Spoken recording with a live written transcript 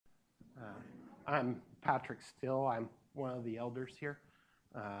I'm Patrick Still. I'm one of the elders here.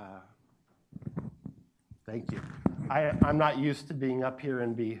 Thank you. I'm not used to being up here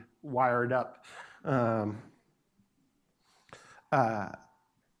and be wired up.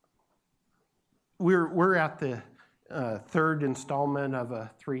 We're at the third installment of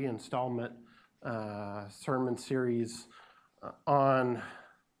a 3-installment sermon series on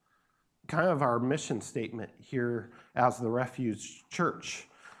kind of our mission statement here as the Refuge Church.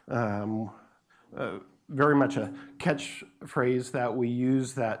 Very much a catchphrase that we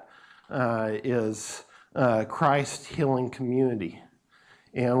use that is Christ Healing Community.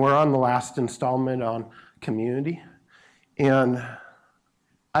 And we're on the last installment on community. And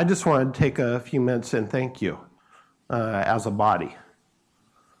I just wanted to take a few minutes and thank you as a body.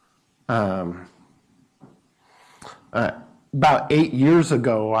 About 8 years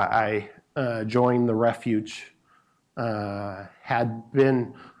ago, I joined the Refuge, had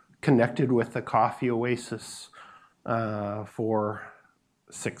been connected with the Coffee Oasis for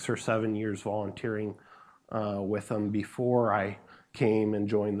 6 or 7 years volunteering with them before I came and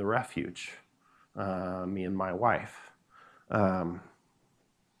joined the Refuge, me and my wife.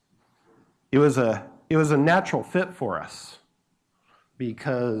 It was a natural fit for us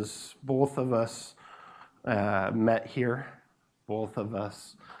because both of us met here, both of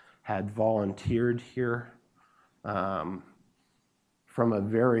us had volunteered here. From a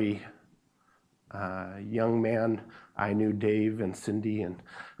very young man, I knew Dave and Cindy, and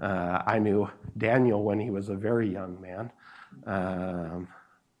I knew Daniel when he was a very young man.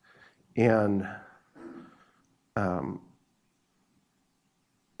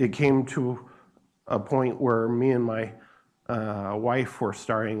 It came to a point where me and my wife were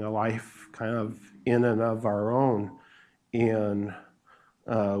starting a life kind of in and of our own, and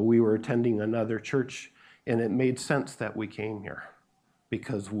we were attending another church, and it made sense that we came here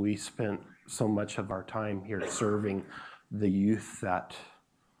because we spent so much of our time here serving the youth that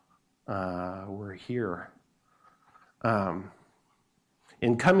were here.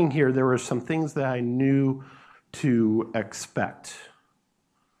 In coming here, there were some things that I knew to expect.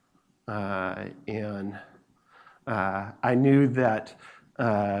 And I knew that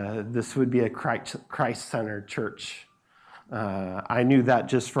this would be a Christ-centered church. I knew that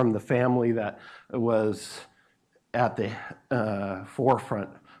just from the family that was at the forefront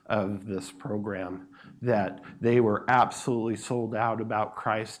of this program, that they were absolutely sold out about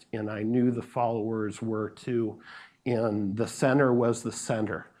Christ, and I knew the followers were too, and the center was the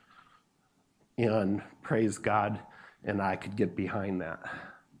center. And praise God, and I could get behind that.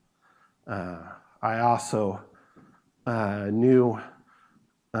 I also knew,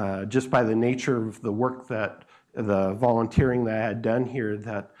 just by the nature of the work that, the volunteering that I had done here,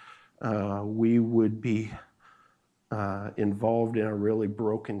 that we would be involved in a really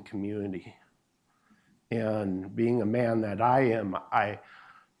broken community. And being a man that I am, I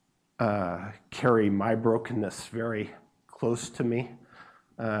carry my brokenness very close to me,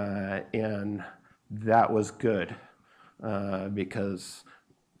 and that was good because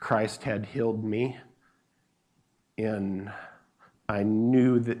Christ had healed me, and I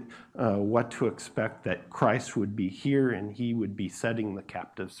knew that what to expect, that Christ would be here and he would be setting the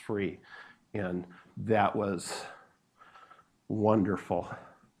captives free, and that was wonderful.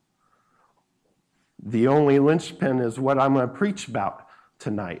 The only linchpin is what I'm going to preach about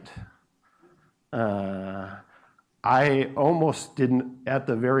tonight. I almost didn't, at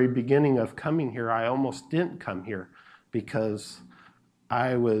the very beginning of coming here, I almost didn't come here because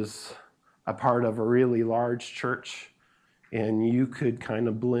I was a part of a really large church, and you could kind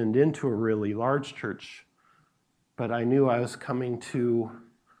of blend into a really large church. But I knew I was coming to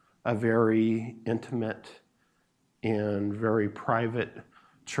a very intimate and very private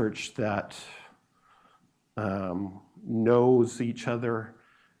church that knows each other,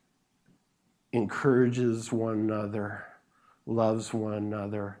 encourages one another, loves one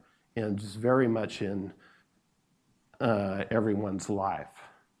another, and is very much in everyone's life.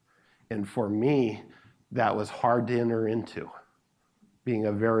 And for me, that was hard to enter into, being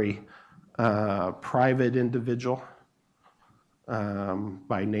a very private individual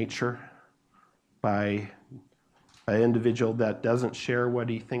by nature, by an individual that doesn't share what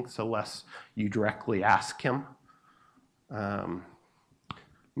he thinks unless you directly ask him.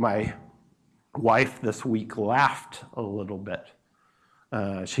 My wife this week laughed a little bit.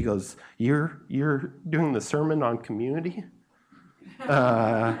 She goes, "You're doing the sermon on community?"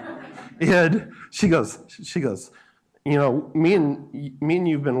 And she goes, you know, me and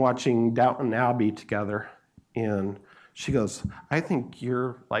you've been watching Downton Abbey together, and she goes, "I think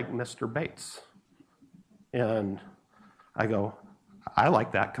you're like Mr. Bates." And I go, "I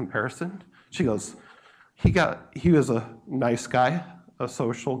like that comparison." She goes, he was a nice guy, a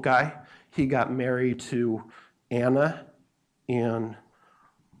social guy. He got married to Anna, and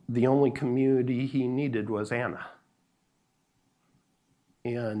the only community he needed was Anna.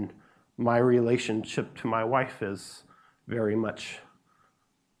 And my relationship to my wife is very much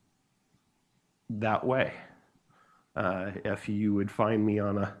that way. If you would find me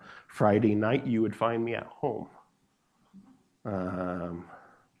on a Friday night, you would find me at home.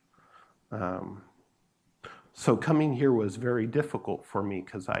 So coming here was very difficult for me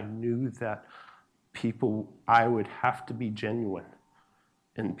because I knew that I would have to be genuine,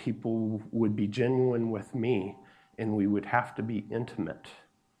 and people would be genuine with me, and we would have to be intimate.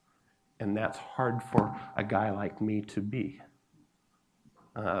 And that's hard for a guy like me to be,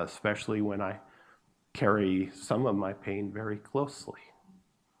 especially when I carry some of my pain very closely.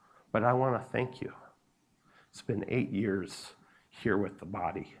 But I want to thank you. It's been 8 years here with the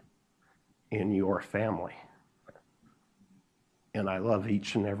body in your family. And I love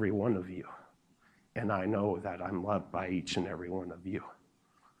each and every one of you. And I know that I'm loved by each and every one of you.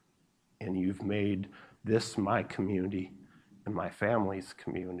 And you've made this my community and my family's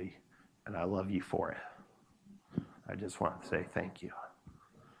community, and I love you for it. I just want to say thank you.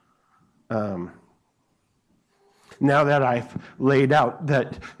 Now that I've laid out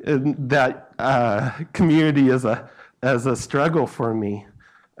that community as a struggle for me,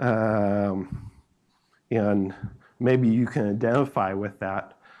 and maybe you can identify with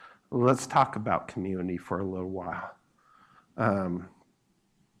that, let's talk about community for a little while.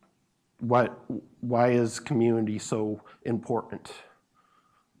 Why is community so important?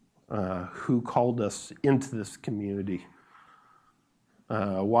 Who called us into this community?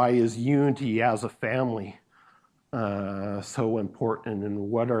 Why is unity as a family so important, and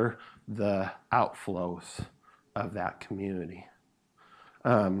what are the outflows of that community?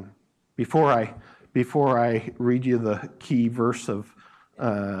 Before I read you the key verse of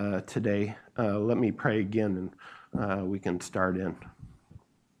today, let me pray again, and we can start in.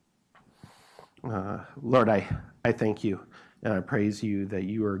 Lord, I thank you, and I praise you that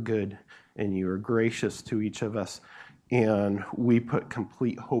you are good and you are gracious to each of us, and we put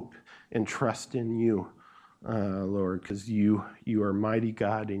complete hope and trust in you, Lord, because you are mighty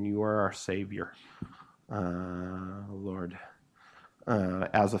God and you are our Savior, Lord.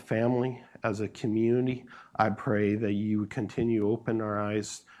 As a family, as a community, I pray that you would continue to open our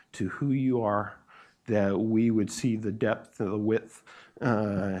eyes to who you are, that we would see the depth and the width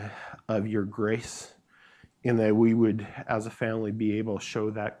of your grace, and that we would, as a family, be able to show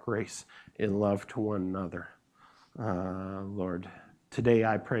that grace in love to one another. Lord, today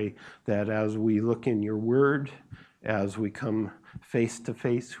I pray that as we look in your word, as we come face to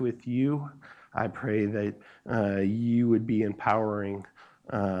face with you, I pray that you would be empowering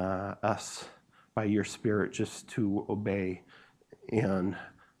us by your Spirit just to obey and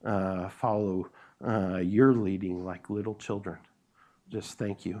follow your leading like little children. Just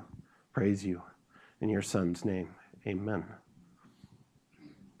thank you, praise you. In your Son's name, amen.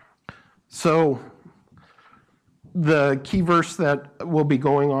 So the key verse that we'll be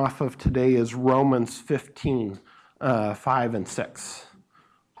going off of today is Romans 15, 5 and 6.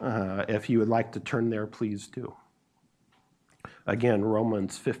 If you would like to turn there, please do. Again,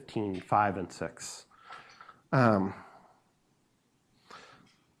 Romans 15, 5 and 6.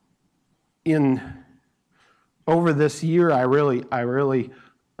 Over this year, I really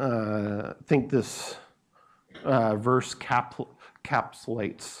think this verse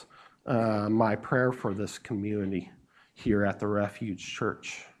encapsulates my prayer for this community here at the Refuge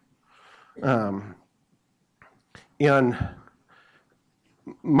Church. And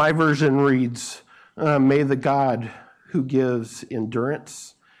my version reads, may the God who gives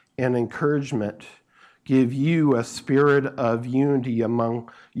endurance and encouragement give you a spirit of unity among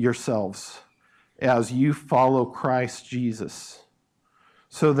yourselves as you follow Christ Jesus,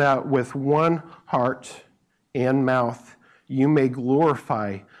 so that with one heart and mouth you may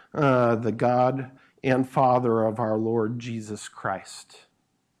glorify the God and Father of our Lord Jesus Christ.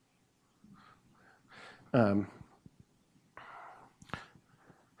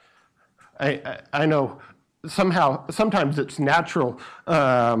 I know sometimes it's natural.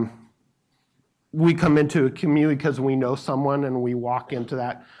 We come into a community because we know someone, and we walk into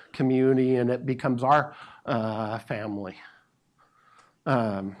that community and it becomes our family.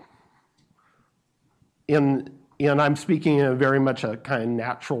 And I'm speaking in very much a kind of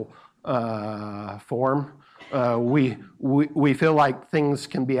natural form. We feel like things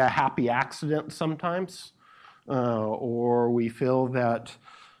can be a happy accident sometimes, or we feel that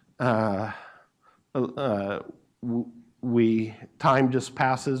time just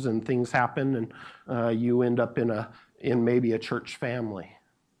passes and things happen, and you end up in maybe a church family.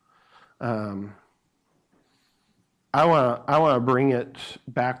 I want to bring it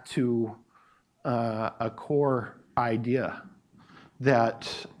back to a core idea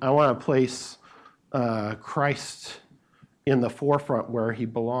that I want to place Christ in the forefront where he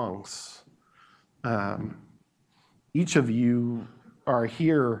belongs. Each of you are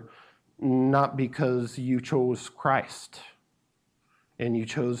here not because you chose Christ and you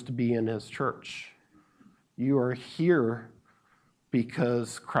chose to be in his church. You are here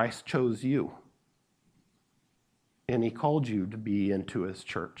because Christ chose you and he called you to be into his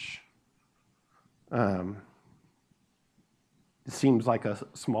church. It seems like a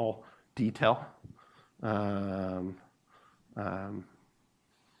small detail,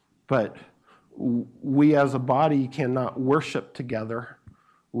 but we as a body cannot worship together.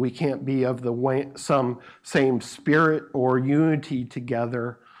 We can't be of some same spirit or unity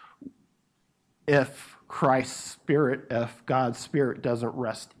together if Christ's Spirit, if God's Spirit doesn't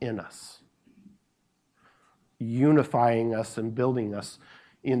rest in us, unifying us and building us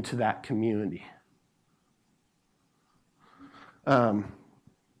into that community. I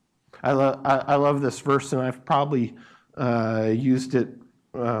love this verse, and I've probably used it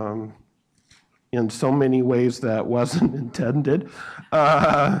in so many ways that wasn't intended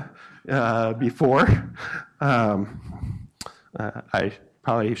before. I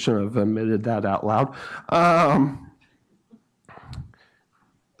probably shouldn't have admitted that out loud.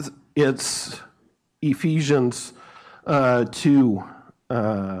 It's Ephesians 2,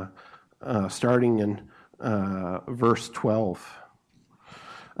 starting in verse 12.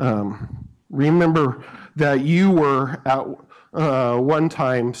 Remember that you were at one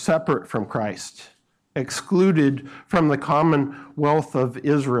time separate from Christ, excluded from the commonwealth of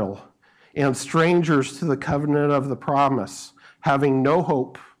Israel, and strangers to the covenant of the promise, having no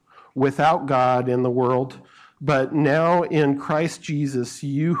hope, without God in the world. But now in Christ Jesus,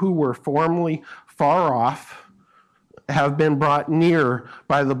 you who were formerly far off have been brought near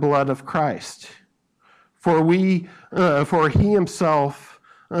by the blood of Christ. For he himself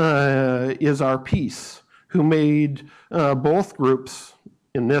is our peace, who made both groups,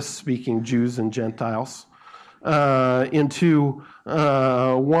 in this speaking Jews and Gentiles, into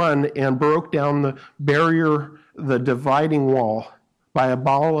one, and broke down the barrier, the dividing wall, by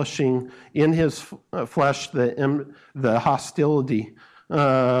abolishing in his flesh the hostility,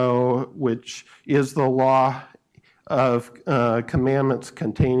 which is the law of commandments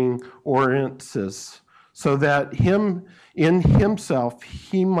containing ordinances, so that in himself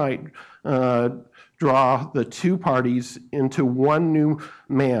he might draw the two parties into one new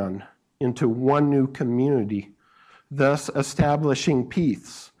man, into one new community, thus establishing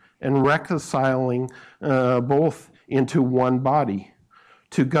peace and reconciling both into one body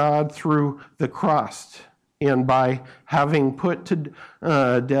to God through the cross, and by having put to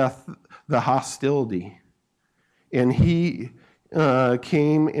death the hostility. And he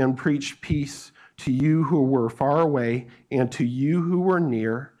came and preached peace to you who were far away and to you who were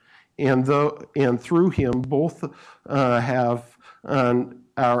near, and through him both have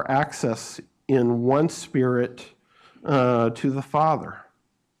our access in one Spirit to the Father.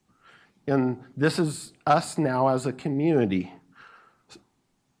 And this is us now as a community.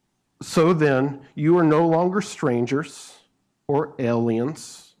 So then, you are no longer strangers or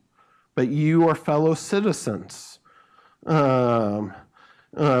aliens, but you are fellow citizens with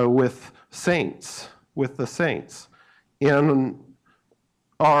the saints, and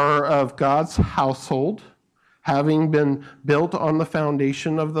are of God's household, having been built on the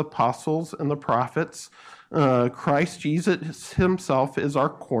foundation of the apostles and the prophets. Christ Jesus himself is our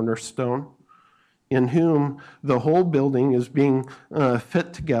cornerstone, in whom the whole building is being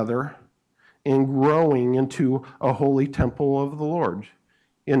fit together and growing into a holy temple of the Lord,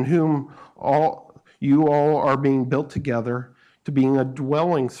 in whom you all are being built together to being a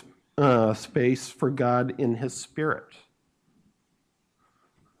dwelling space for God in his Spirit.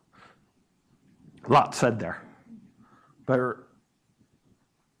 A lot said there. But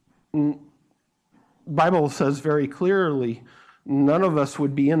the Bible says very clearly, none of us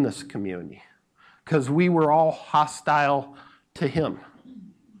would be in this community because we were all hostile to him,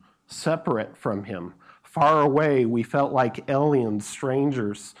 separate from him, far away. We felt like aliens,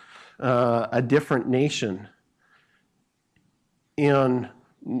 strangers, a different nation. And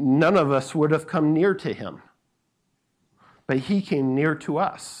none of us would have come near to him. But he came near to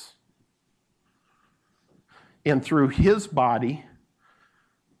us. And through his body,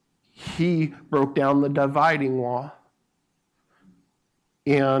 he broke down the dividing wall.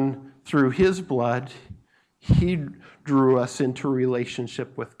 And through his blood, He drew us into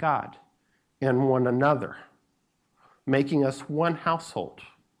relationship with God and one another, making us one household,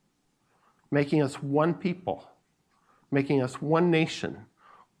 making us one people, making us one nation,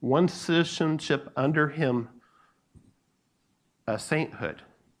 one citizenship under him, a sainthood.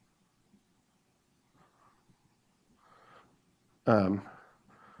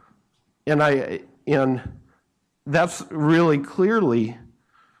 And that's really clearly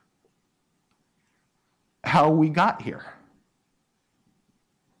how we got here.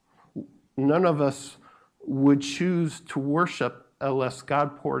 None of us would choose to worship unless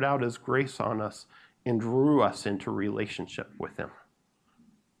God poured out his grace on us and drew us into relationship with him.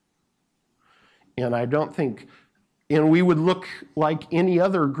 And I don't think, and we would look like any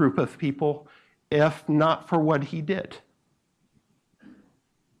other group of people if not for what he did.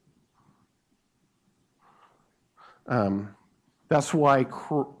 That's why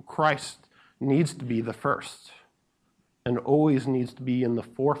Christ needs to be the first and always needs to be in the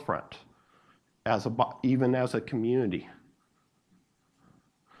forefront, even as a community.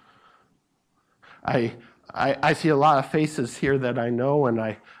 I see a lot of faces here that I know and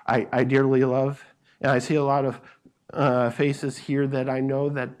I dearly love, and I see a lot of faces here that I know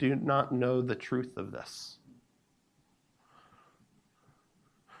that do not know the truth of this.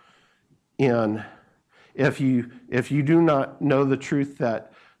 And if you do not know the truth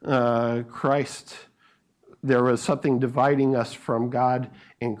that Christ, there was something dividing us from God,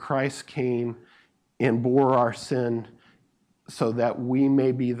 and Christ came and bore our sin so that we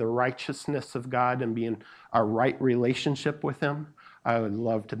may be the righteousness of God and be in a right relationship with him, I would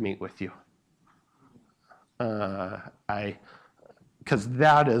love to meet with you. Because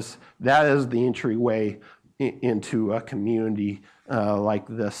that is the entryway into a community like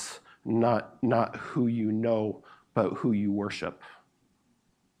this, not who you know, but who you worship.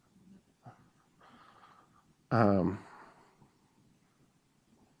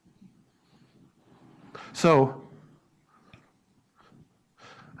 So,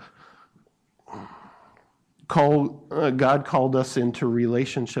 God called us into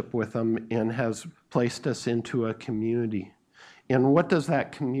relationship with him and has placed us into a community. And what does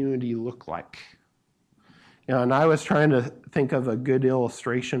that community look like? And I was trying to think of a good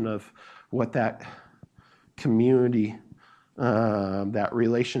illustration of what that community, that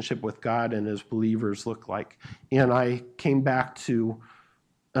relationship with God and his believers look like. And I came back to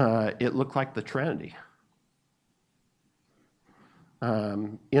it looked like the Trinity.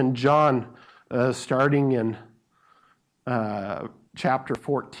 In John, starting in chapter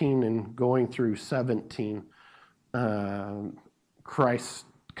 14 and going through 17, Christ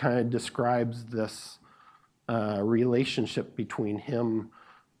kind of describes this relationship between him,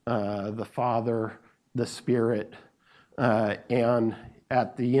 the Father, the Spirit, and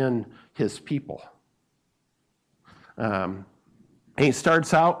at the end, his people. And he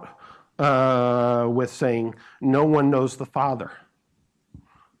starts out with saying, "No one knows the Father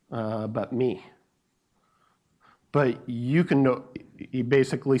but me. But you can know," he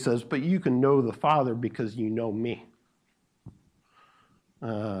basically says, "but you can know the Father because you know me."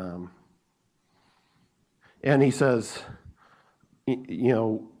 And he says,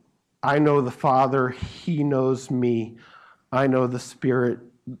 I know the Father, he knows me. I know the Spirit,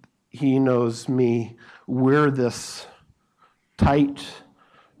 he knows me. We're this tight,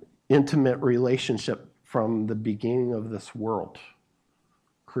 intimate relationship from the beginning of this world,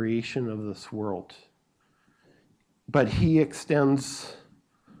 creation of this world. But he extends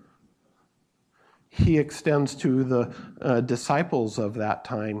to the disciples of that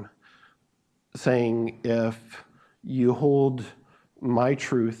time, saying, if you hold my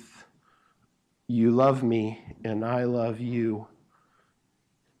truth, you love me and I love you,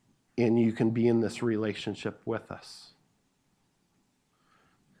 and you can be in this relationship with us.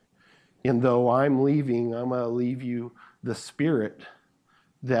 And though I'm leaving, I'm going to leave you the Spirit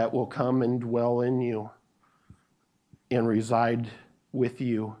that will come and dwell in you and reside with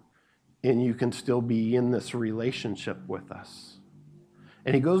you, and you can still be in this relationship with us.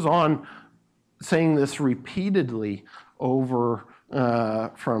 And he goes on saying this repeatedly over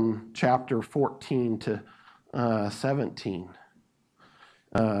from chapter 14 to 17.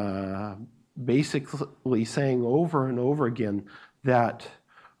 Basically saying over and over again that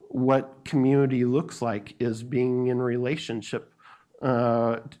what community looks like is being in relationship,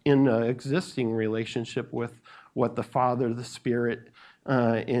 in an existing relationship with what the Father, the Spirit,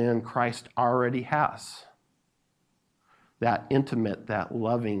 and Christ already has. That intimate, that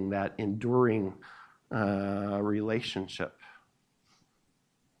loving, that enduring relationship.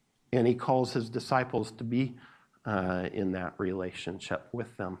 And he calls his disciples to be in that relationship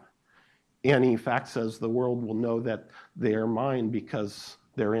with them. And in fact says the world will know that they are mine because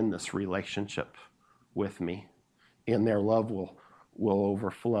they're in this relationship with me, and their love will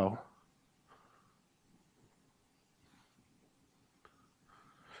overflow.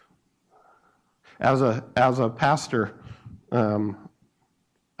 As a pastor,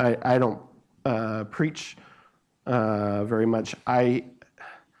 I don't preach very much. I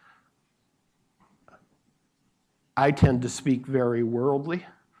tend to speak very worldly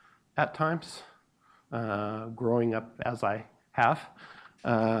at times, growing up as I have.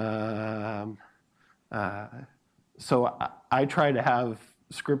 So I try to have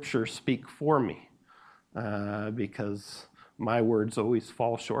Scripture speak for me because my words always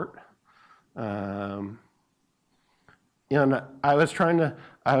fall short. And I was trying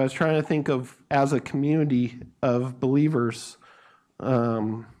to think of, as a community of believers,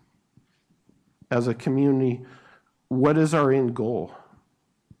 as a community, what is our end goal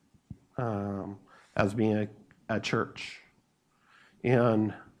as being a church?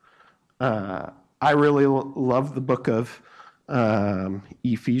 And I really love the book of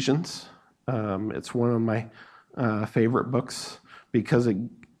Ephesians. It's one of my favorite books because it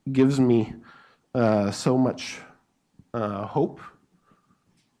gives me so much hope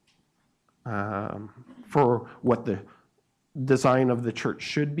for what the design of the church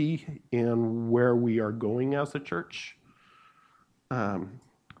should be and where we are going as a church.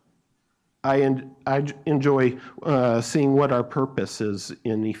 I enjoy seeing what our purpose is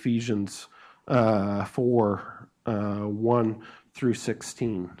in Ephesians 4, 1 through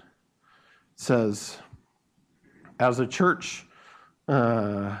 16. It says, as a church,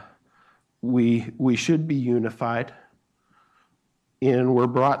 we should be unified, and we're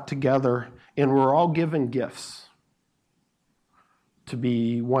brought together, and we're all given gifts to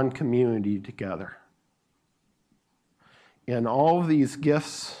be one community together. And all of these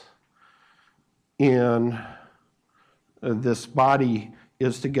gifts in this body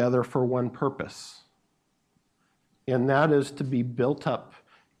is together for one purpose, and that is to be built up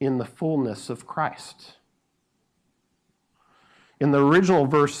in the fullness of Christ. In the original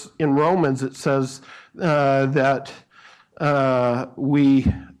verse in Romans, it says that we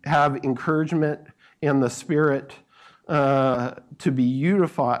have encouragement in the Spirit to be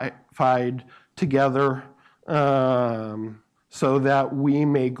unified together so that we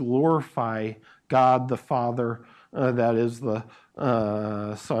may glorify God the Father, that is the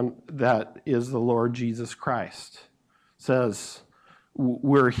Son, that is the Lord Jesus Christ. It says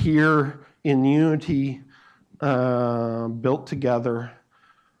we're here in unity, built together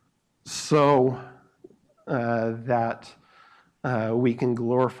so that we can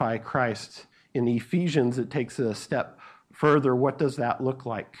glorify Christ. In Ephesians, it takes it a step further. What does that look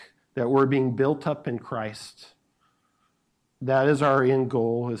like? That we're being built up in Christ. That is our end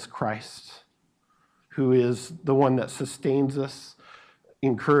goal, is Christ, who is the one that sustains us,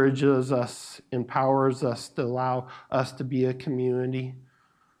 encourages us, empowers us to allow us to be a community.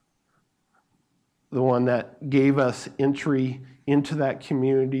 The one that gave us entry into that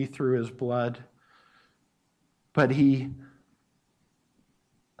community through his blood. But the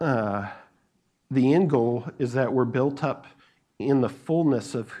end goal is that we're built up in the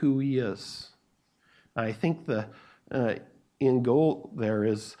fullness of who he is. I think the end goal there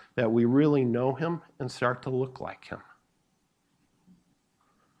is that we really know him and start to look like him.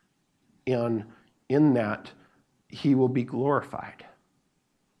 And in that, he will be glorified.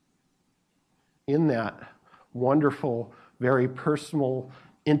 In that wonderful, very personal,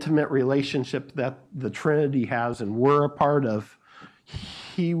 intimate relationship that the Trinity has and we're a part of,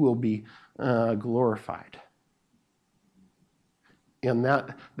 he will be glorified. And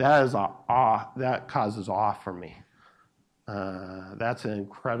that is awe. That causes awe for me. That's an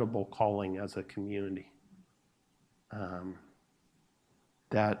incredible calling as a community. I'm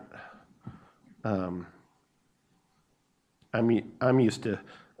used to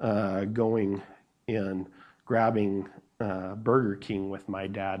going and grabbing Burger King with my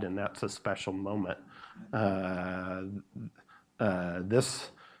dad, and that's a special moment. I'm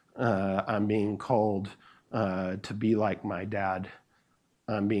being called to be like my dad.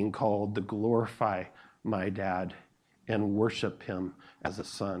 I'm being called to glorify my dad and worship him as a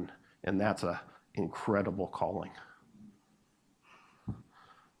son, and that's an incredible calling.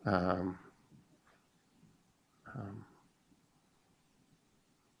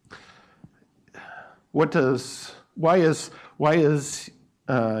 Why is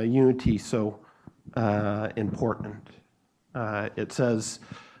unity so important? It says,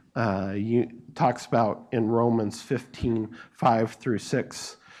 talks about in Romans 15, 5 through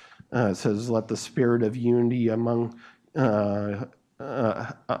 6, it says, let the spirit of unity among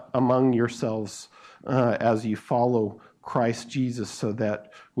among yourselves as you follow Christ Jesus, so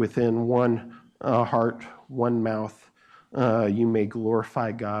that within one heart, one mouth, you may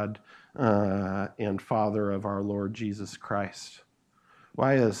glorify God and Father of our Lord Jesus Christ.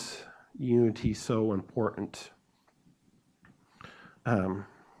 Why is unity so important?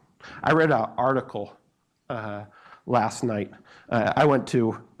 I read an article last night. I went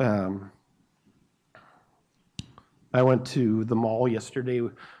to the mall yesterday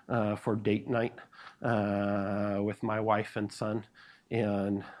for date night with my wife and son,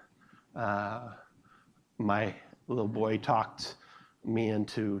 and my little boy talked me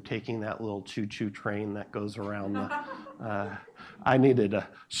into taking that little choo-choo train that goes around the. I needed a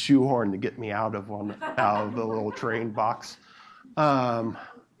shoehorn to get me out of the little train box. But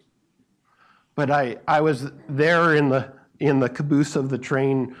I was there in the caboose of the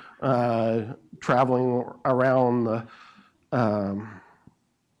train, traveling around the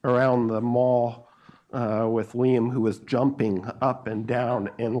mall with Liam, who was jumping up and down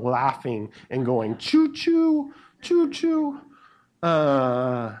and laughing and going choo choo, choo choo.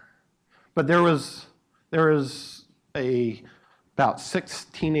 But there was about 6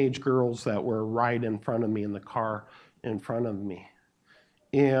 teenage girls that were right in front of me in the car in front of me,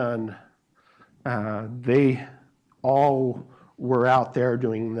 and they all were out there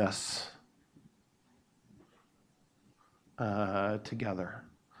doing this together.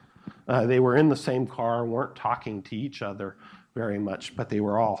 They were in the same car, weren't talking to each other very much, but they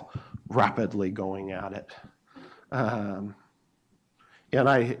were all rapidly going at it. And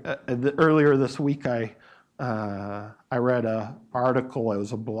earlier this week, I read an article. It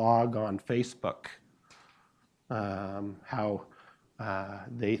was a blog on Facebook. How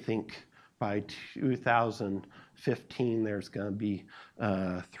they think by 2015 there's going to be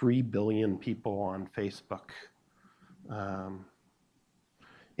 3 billion people on Facebook.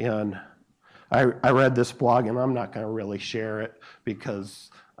 And I read this blog, and I'm not going to really share it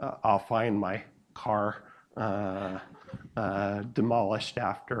because I'll find my car demolished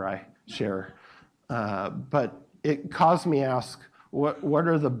after I share. But it caused me to ask, what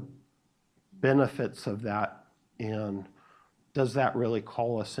are the benefits of that, and does that really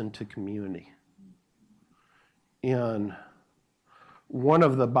call us into community? And one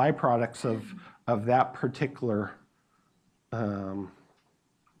of the byproducts of that particular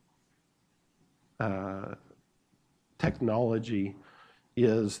technology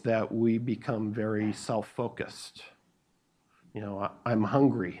is that we become very self-focused. I'm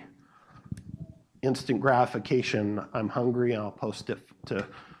hungry. Instant gratification, I'm hungry, and I'll post it to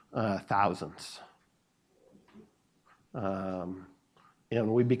thousands. And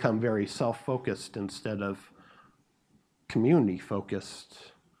we become very self-focused instead of community-focused.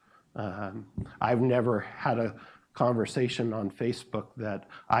 I've never had a conversation on Facebook that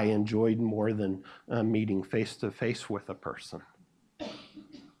I enjoyed more than meeting face-to-face with a person.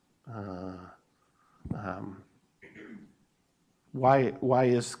 Why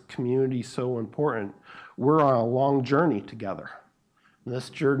is community so important? We're on a long journey together. This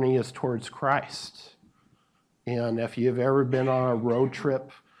journey is towards Christ. And if you've ever been on a road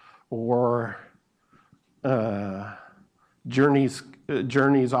trip or journeys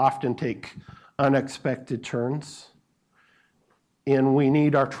often take unexpected turns, and we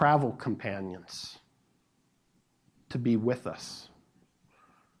need our travel companions to be with us,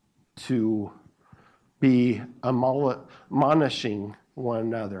 to be admonishing one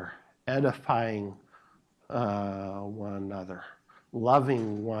another, edifying one another,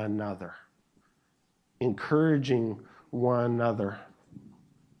 loving one another, encouraging one another.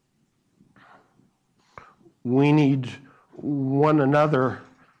 We need one another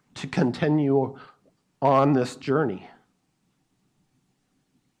to continue on this journey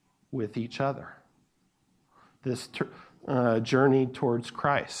with each other, this journey towards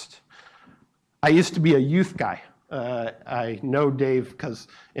Christ. I used to be a youth guy. I know Dave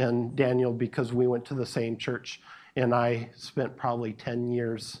and Daniel because we went to the same church, and I spent probably 10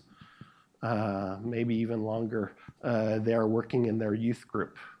 years, maybe even longer, there working in their youth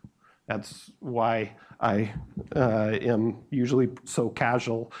group. That's why I am usually so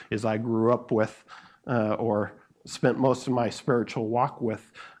casual, as I grew up with or spent most of my spiritual walk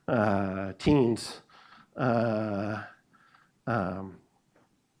with teens.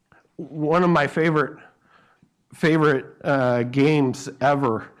 One of my favorite games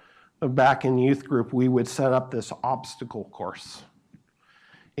ever back in youth group, we would set up this obstacle course.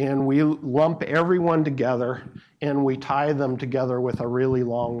 And we lump everyone together, and we tie them together with a really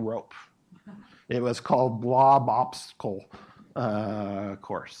long rope. It was called Blob Obstacle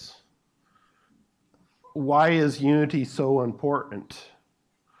Course. why is unity so important?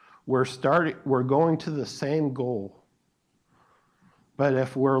 We're going to the same goal. But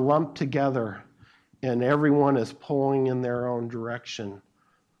if we're lumped together and everyone is pulling in their own direction,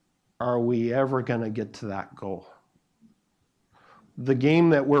 are we ever going to get to that goal? The game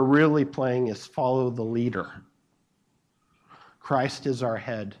that we're really playing is follow the leader. Christ is our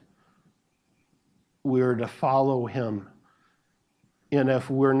head. We're to follow him. And if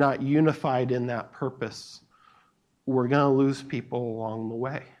we're not unified in that purpose, we're going to lose people along the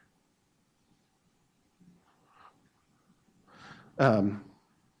way.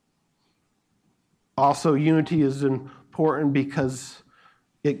 Also, unity is important because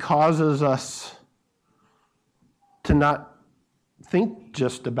it causes us to not think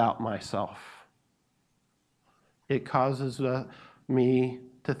just about myself. It causes me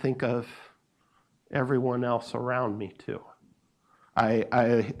to think of everyone else around me too. One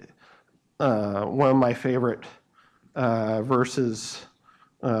of my favorite verses,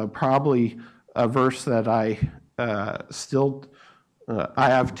 probably a verse that I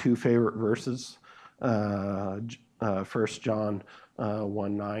have two favorite verses. 1 John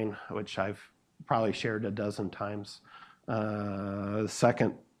 1:9, which I've probably shared a dozen times. The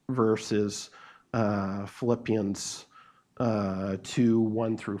second verse is Philippians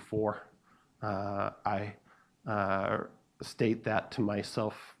 2:1-4. I state that to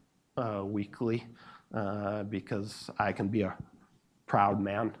myself weekly because I can be a proud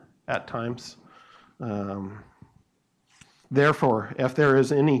man at times. Therefore, if there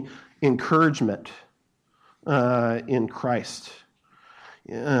is any encouragement in Christ,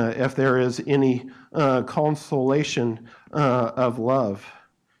 if there is any consolation of love,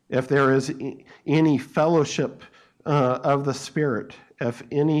 if there is any fellowship of the Spirit, if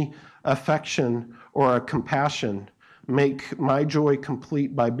any affection or a compassion, make my joy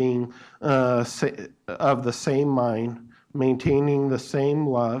complete by being of the same mind, maintaining the same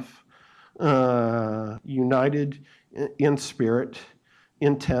love, united in spirit,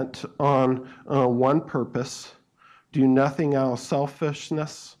 intent on one purpose. Do nothing out of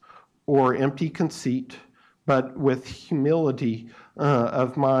selfishness or empty conceit, but with humility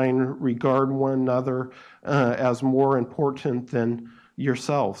of mind regard one another as more important than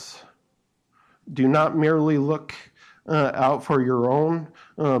yourselves. Do not merely look out for your own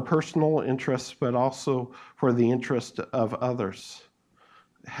personal interests, but also for the interest of others.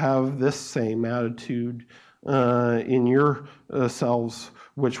 Have this same attitude in yourselves,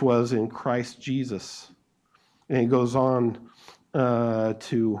 which was in Christ Jesus. And he goes on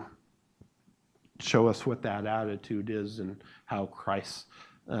to show us what that attitude is and how Christ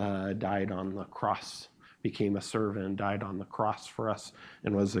died on the cross, became a servant and died on the cross for us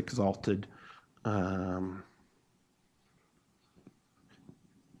and was exalted.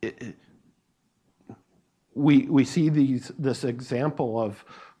 We see this example of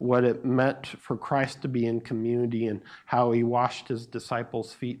what it meant for Christ to be in community and how he washed his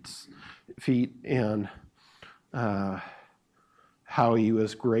disciples' feet and how he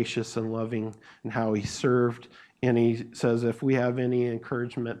was gracious and loving and how he served. And he says, if we have any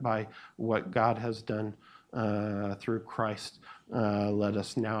encouragement by what God has done through Christ, let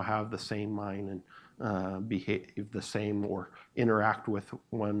us now have the same mind and behave the same or interact with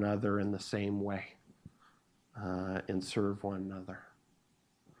one another in the same way and serve one another.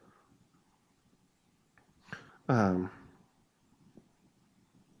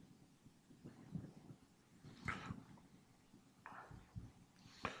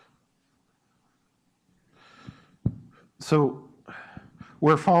 So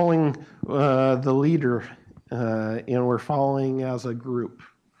we're following the leader and we're following as a group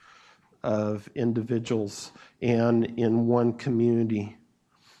of individuals and in one community.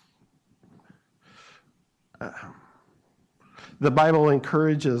 The Bible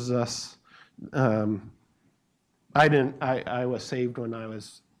encourages us. I was saved when I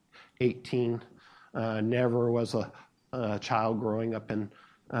was 18. Never was a child growing up in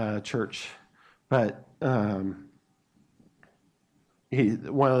church, but one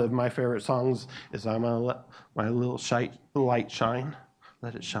of my favorite songs is "I'm gonna let my little light shine,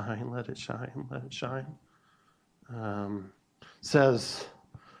 let it shine, let it shine, let it shine."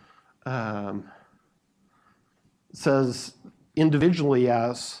 Says individually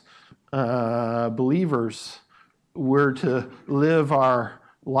as believers, we're to live our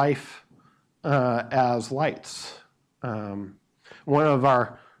life as lights. One of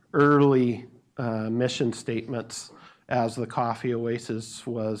our early mission statements as the Coffee Oasis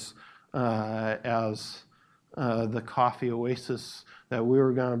was as the Coffee Oasis that we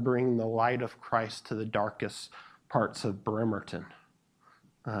were going to bring the light of Christ to the darkest parts of Bremerton.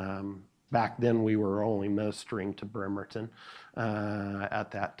 Back then, we were only ministering to Bremerton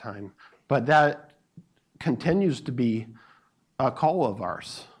at that time. But that continues to be a call of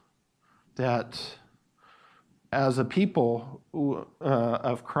ours, that as a people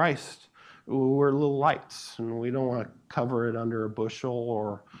of Christ, we're little lights, and we don't want to cover it under a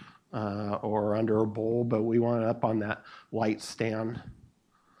bushel or under a bowl, but we want it up on that light stand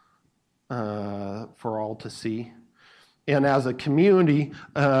for all to see. And as a community,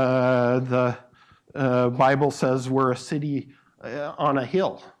 the Bible says we're a city on a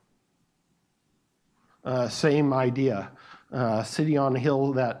hill. Same idea. City on a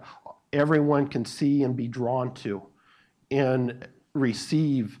hill that everyone can see and be drawn to and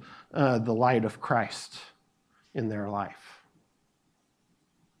receive the light of Christ in their life.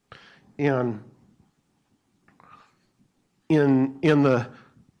 And in the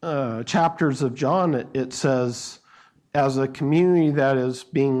chapters of John, it says, as a community that is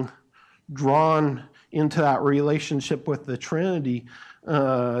being drawn into that relationship with the Trinity,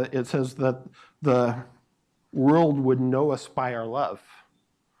 it says that the world would know us by our love,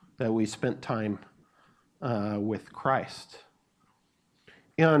 that we spent time with Christ.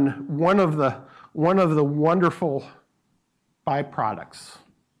 And one of the wonderful byproducts,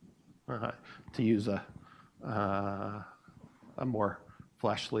 to use a more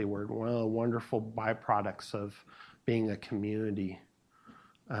fleshly word, one of the wonderful byproducts of being a community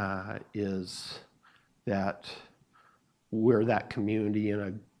is that we're that community in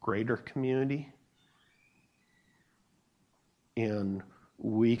a greater community, and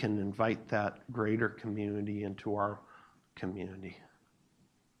we can invite that greater community into our community.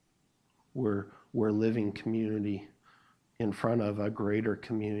 We're living community in front of a greater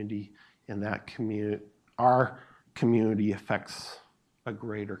community, and that community, our community, affects a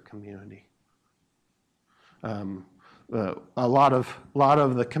greater community. A lot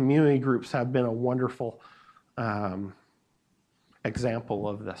of the community groups have been a wonderful example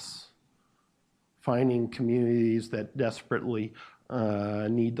of this. Finding communities that desperately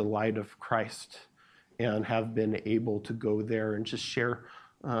need the light of Christ and have been able to go there and just share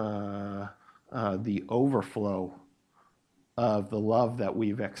the overflow of the love that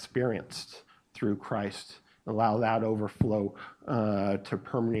we've experienced through Christ. Allow that overflow to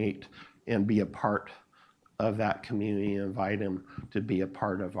permeate and be a part of that community, and invite him to be a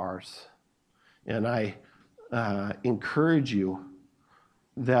part of ours. And I encourage you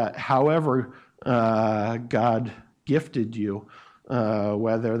that however God gifted you,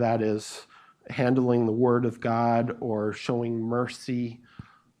 whether that is handling the Word of God or showing mercy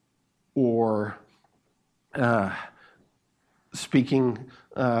or speaking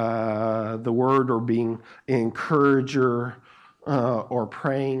the Word or being an encourager or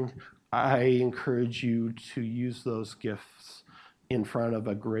praying, I encourage you to use those gifts in front of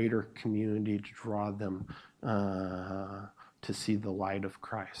a greater community to draw them to see the light of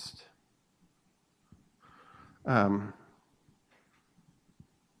Christ.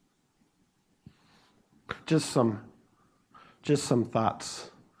 Just some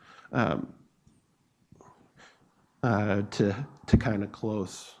thoughts to kind of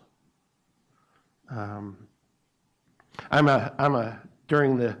close.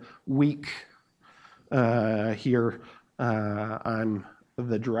 During the week here, I'm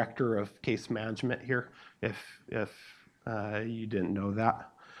the director of case management here. If you didn't know that,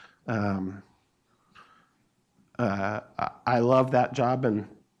 I love that job and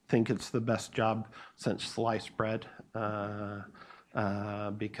think it's the best job since sliced bread,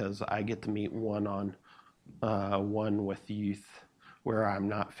 because I get to meet one-on-one with youth, where I'm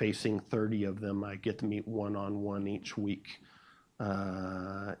not facing 30 of them. I get to meet one-on-one each week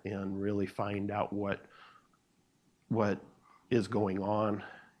and really find out what is going on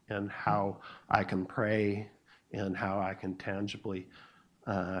and how I can pray and how I can tangibly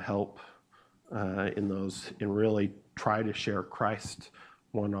help in those, and really try to share Christ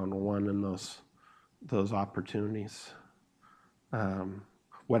one-on-one in those opportunities.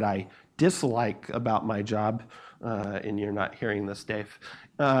 What I dislike about my job, and you're not hearing this, Dave,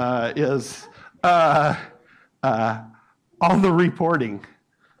 is all the reporting.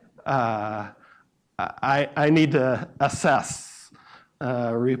 I need to assess,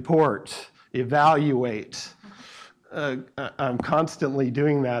 report, evaluate. I'm constantly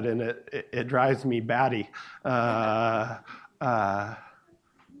doing that, and it drives me batty. But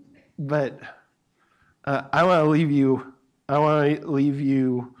I want to leave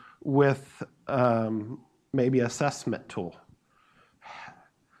you with maybe assessment tool.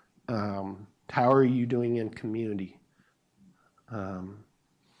 How are you doing in community?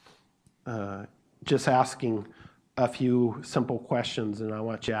 Just asking a few simple questions, and I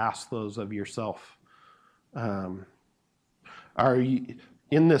want you to ask those of yourself. Are you,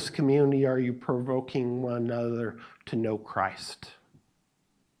 in this community, are you provoking one another to know Christ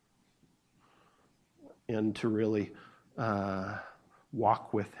and to really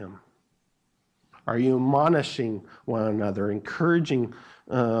walk with him? Are you admonishing one another, encouraging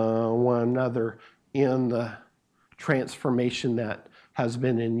one another in the transformation that has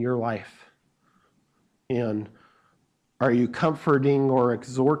been in your life? And are you comforting or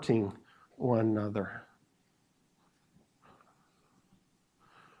exhorting one another?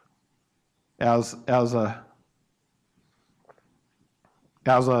 As a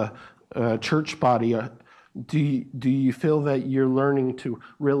church body, do you feel that you're learning to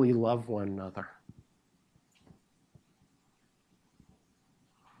really love one another?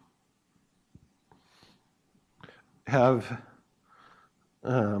 Have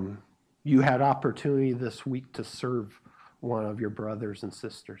you had opportunity this week to serve one of your brothers and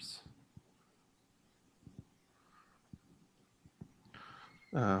sisters?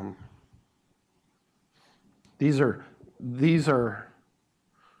 These are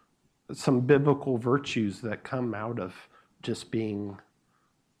some biblical virtues that come out of just being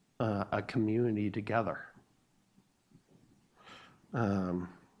a community together. And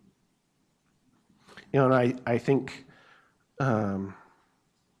I think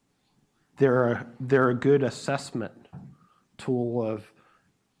they're a good assessment tool of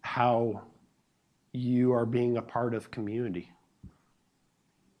how you are being a part of community.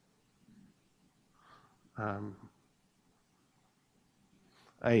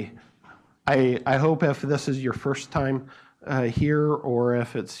 I hope if this is your first time here, or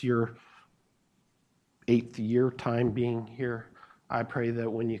if it's your 8th year time being here, I pray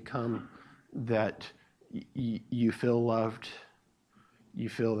that when you come, that you feel loved, you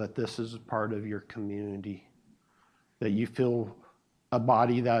feel that this is a part of your community, that you feel a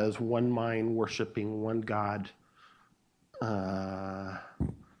body that is one mind, worshiping one God. And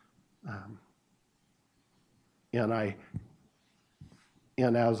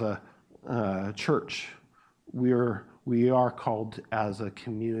as a church, we are called as a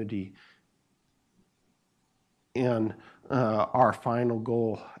community, and our final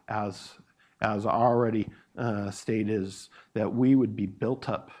goal, as already stated, is that we would be built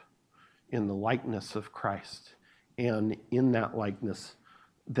up in the likeness of Christ, and in that likeness,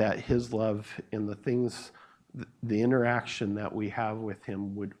 that his love and the things, the interaction that we have with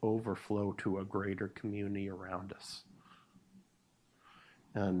him would overflow to a greater community around us.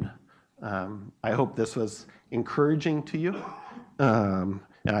 And I hope this was encouraging to you, and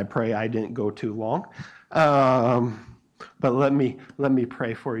I pray I didn't go too long. But let me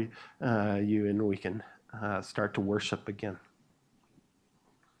pray for you, and we can start to worship again.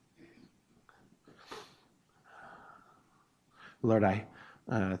 Lord, I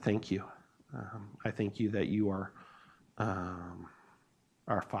thank you. I thank you that you are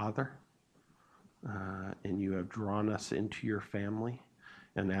our Father, and you have drawn us into your family.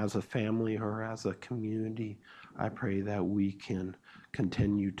 And as a family or as a community, I pray that we can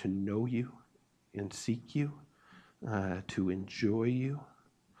continue to know you and seek you, to enjoy you.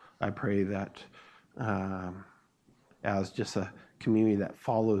 I pray that as just a community that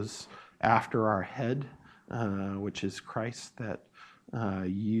follows after our head, which is Christ, that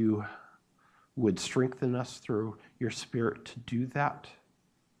you would strengthen us through your Spirit to do that,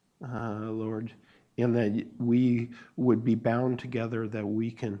 Lord, and that we would be bound together, that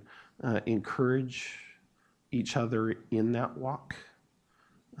we can encourage each other in that walk,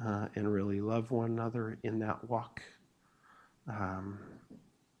 and really love one another in that walk.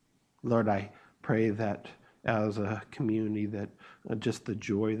 Lord, I pray that as a community, that just the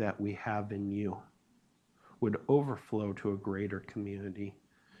joy that we have in you would overflow to a greater community,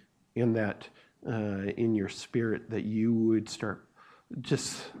 in that in your Spirit, that you would start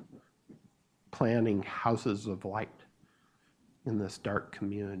just planting houses of light in this dark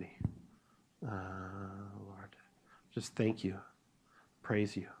community. Lord, just thank you,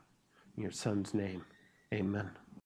 praise you. In your Son's name, amen.